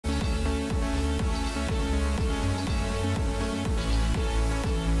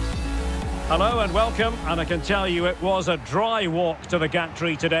Hello and welcome, and I can tell you it was a dry walk to the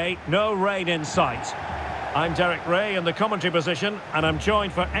gantry today, no rain in sight. I'm Derek Ray in the commentary position, and I'm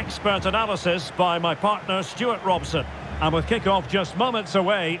joined for expert analysis by my partner Stuart Robson. And with kick-off just moments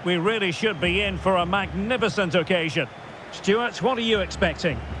away, we really should be in for a magnificent occasion. Stuart, what are you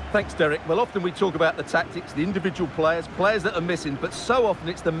expecting? Thanks, Derek. Well, often we talk about the tactics, the individual players that are missing, but so often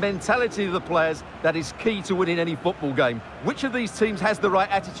it's the mentality of the players that is key to winning any football game. Which of these teams has the right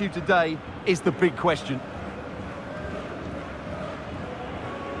attitude today is the big question.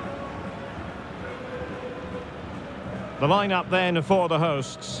 The lineup then for the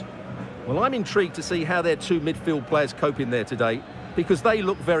hosts. Well, I'm intrigued to see how their two midfield players cope in there today, because they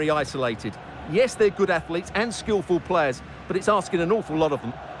look very isolated. Yes, they're good athletes and skillful players, but it's asking an awful lot of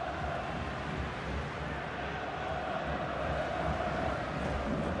them.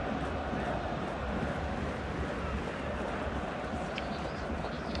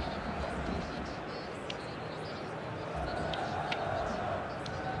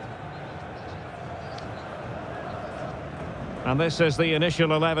 And this is the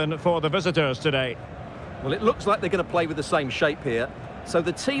initial 11 for the visitors today. Well, it looks like they're going to play with the same shape here. So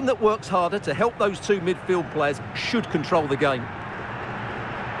the team that works harder to help those two midfield players should control the game.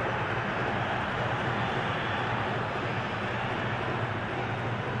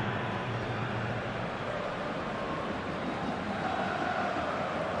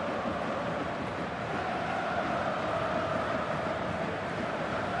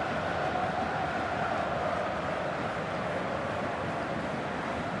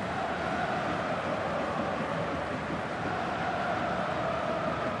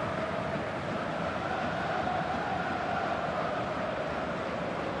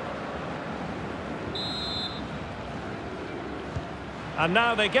 And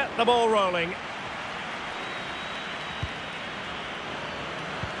now they get the ball rolling.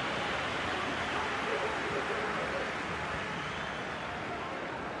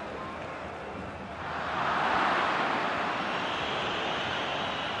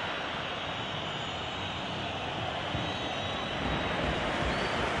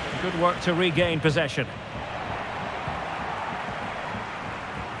 Good work to regain possession.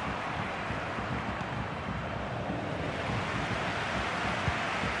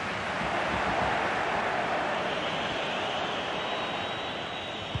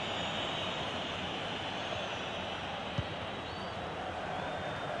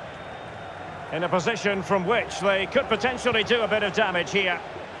 In a position from which they could potentially do a bit of damage here.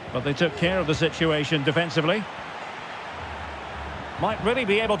 But they took care of the situation defensively. Might really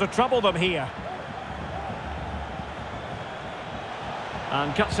be able to trouble them here.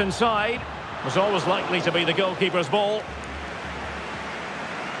 And cuts inside. Was always likely to be the goalkeeper's ball.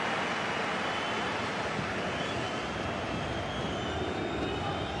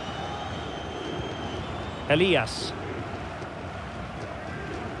 Elias.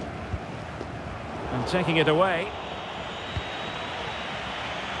 And taking it away.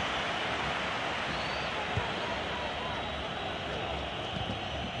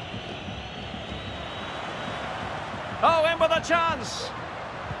 Oh, in with a chance.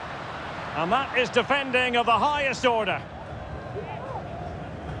 And that is defending of the highest order.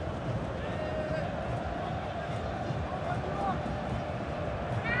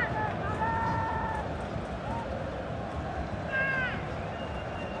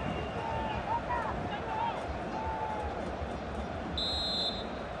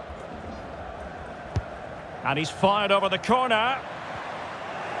 And he's fired over the corner.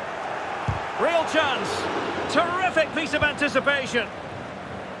 Real chance. Terrific piece of anticipation.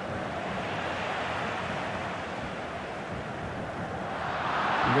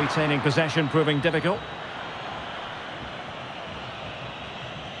 Retaining possession proving difficult.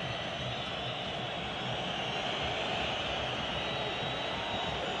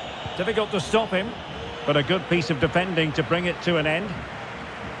 Difficult to stop him, but a good piece of defending to bring it to an end.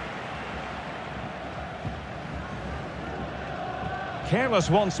 Careless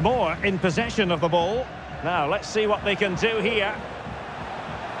once more in possession of the ball. Now let's see what they can do here.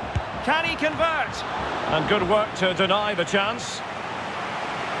 Can he convert? And good work to deny the chance.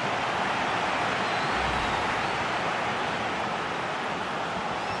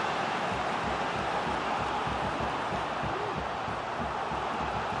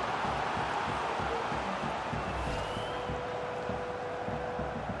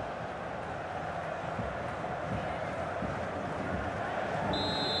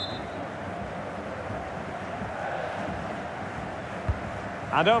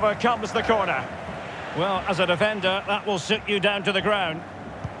 And over comes the corner. Well, as a defender, that will sit you down to the ground.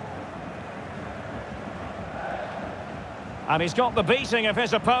 And he's got the beating of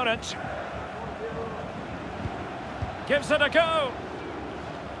his opponent. Gives it a go.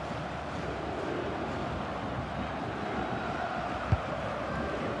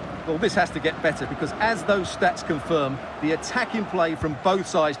 Well, this has to get better because as those stats confirm, the attacking play from both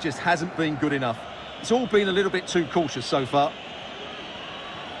sides just hasn't been good enough. It's all been a little bit too cautious so far.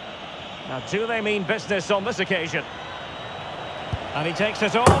 Now, do they mean business on this occasion? And he takes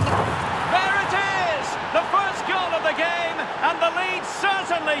it on. There it is! The first goal of the game, and the lead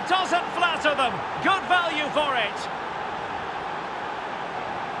certainly doesn't flatter them. Good value for it.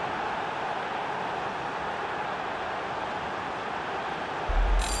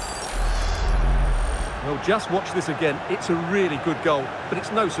 Well, just watch this again. It's a really good goal, but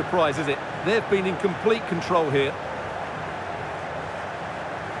it's no surprise, is it? They've been in complete control here.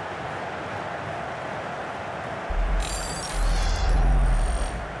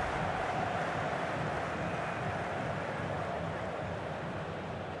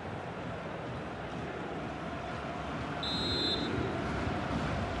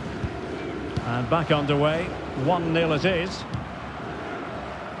 And back underway. 1-0 it is.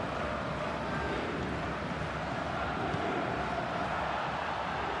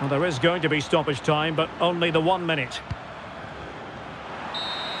 Well, there is going to be stoppage time, but only the 1 minute.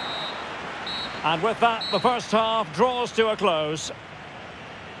 And with that, the first half draws to a close.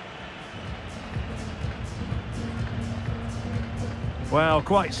 Well,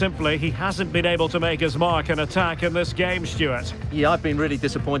 quite simply, he hasn't been able to make his mark in attack in this game, Stuart. Yeah, I've been really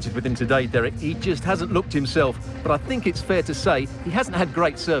disappointed with him today, Derek. He just hasn't looked himself. But I think it's fair to say he hasn't had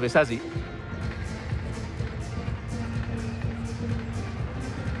great service, has he?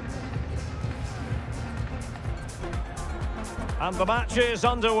 And the match is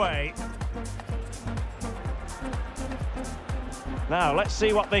underway. Now, let's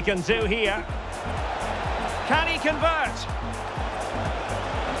see what they can do here. Can he convert?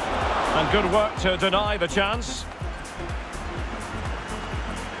 And good work to deny the chance.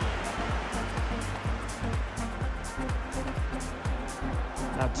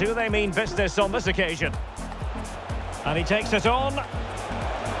 Now, do they mean business on this occasion? And he takes it on.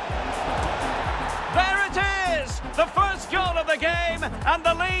 There it is! The first goal of the game, and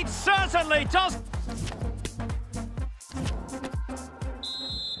the lead certainly does...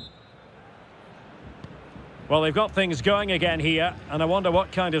 Well, they've got things going again here, and I wonder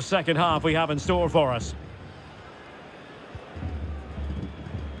what kind of second half we have in store for us.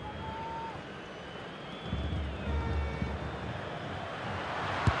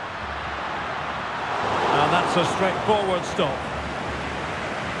 And that's a straightforward stop.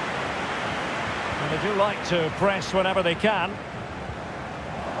 And they do like to press whenever they can.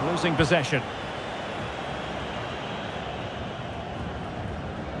 Losing possession.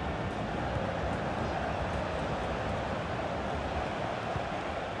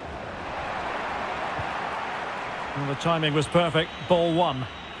 Well, the timing was perfect. Ball one.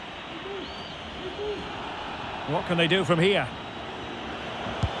 What can they do from here?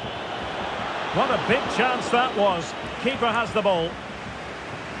 What a big chance that was. Keeper has the ball.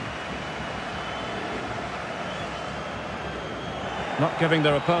 Not giving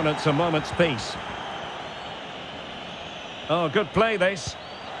their opponents a moment's peace. Oh, good play this.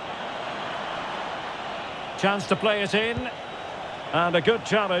 Chance to play it in. And a good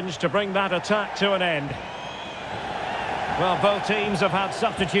challenge to bring that attack to an end. Well, both teams have had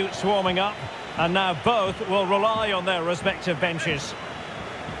substitutes warming up, and now both will rely on their respective benches.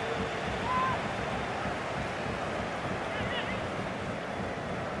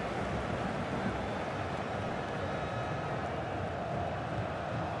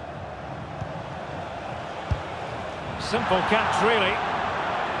 Simple catch, really.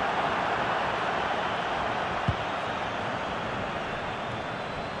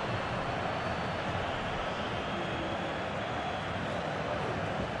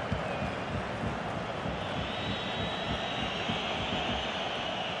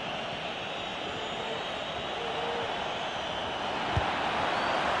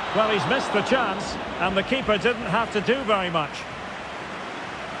 Well, he's missed the chance, and the keeper didn't have to do very much.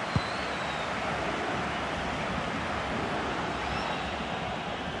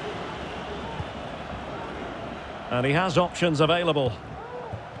 And he has options available.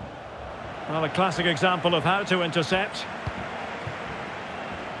 Well, a classic example of how to intercept.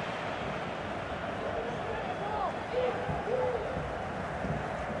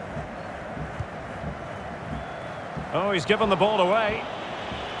 Oh, he's given the ball away.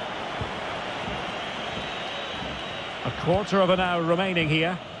 A quarter of an hour remaining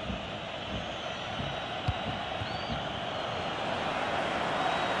here.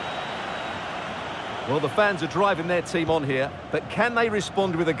 Well, the fans are driving their team on here, but can they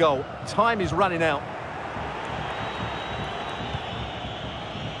respond with a goal? Time is running out.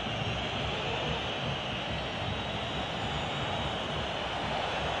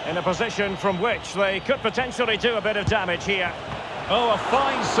 In a position from which they could potentially do a bit of damage here. Oh, a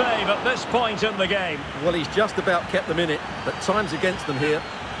fine save at this point in the game. Well, he's just about kept them in it, but time's against them here.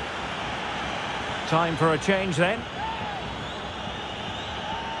 Time for a change then.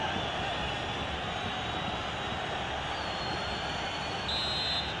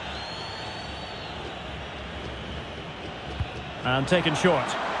 And taken short.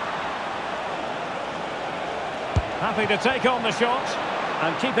 Happy to take on the shot.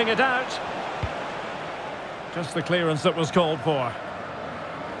 And keeping it out. Just the clearance that was called for.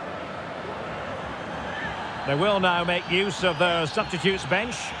 They will now make use of their substitutes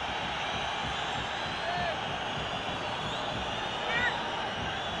bench.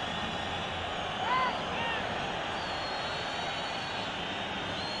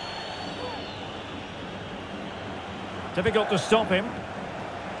 Difficult to stop him.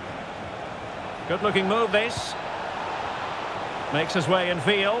 Good looking move this. Makes his way in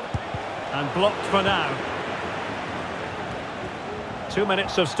field. And blocked for now. 2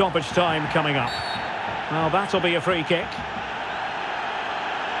 minutes of stoppage time coming up. Well, that'll be a free kick.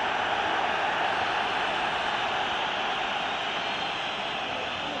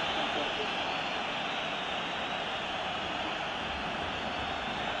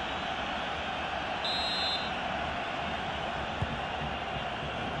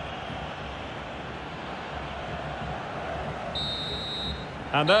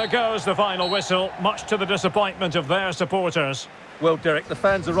 And there goes the final whistle, much to the disappointment of their supporters. Well, Derek, the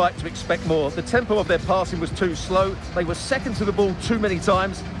fans are right to expect more. The tempo of their passing was too slow. They were second to the ball too many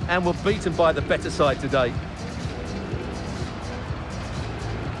times and were beaten by the better side today.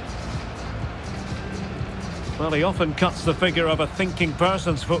 Well, he often cuts the figure of a thinking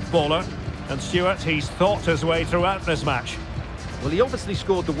person's footballer. And Stuart, he's thought his way throughout this match. Well, he obviously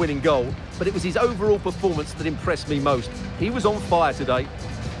scored the winning goal, but it was his overall performance that impressed me most. He was on fire today.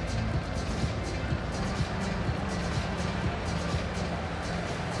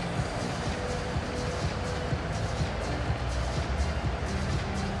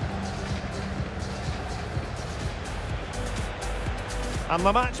 And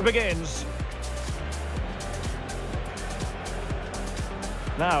the match begins.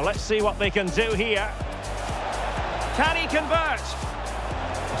 Now, let's see what they can do here. Can he convert?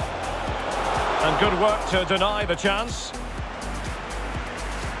 And good work to deny the chance.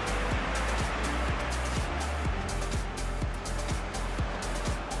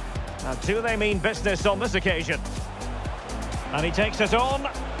 Now, do they mean business on this occasion? And he takes it on.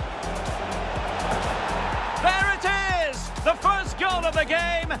 There it is! The first goal of the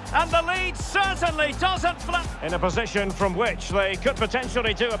game, and the lead certainly doesn't flip. In a position from which they could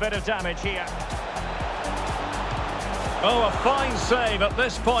potentially do a bit of damage here. Oh, a fine save at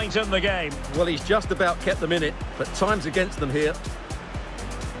this point in the game. Well, he's just about kept them in it, but time's against them here.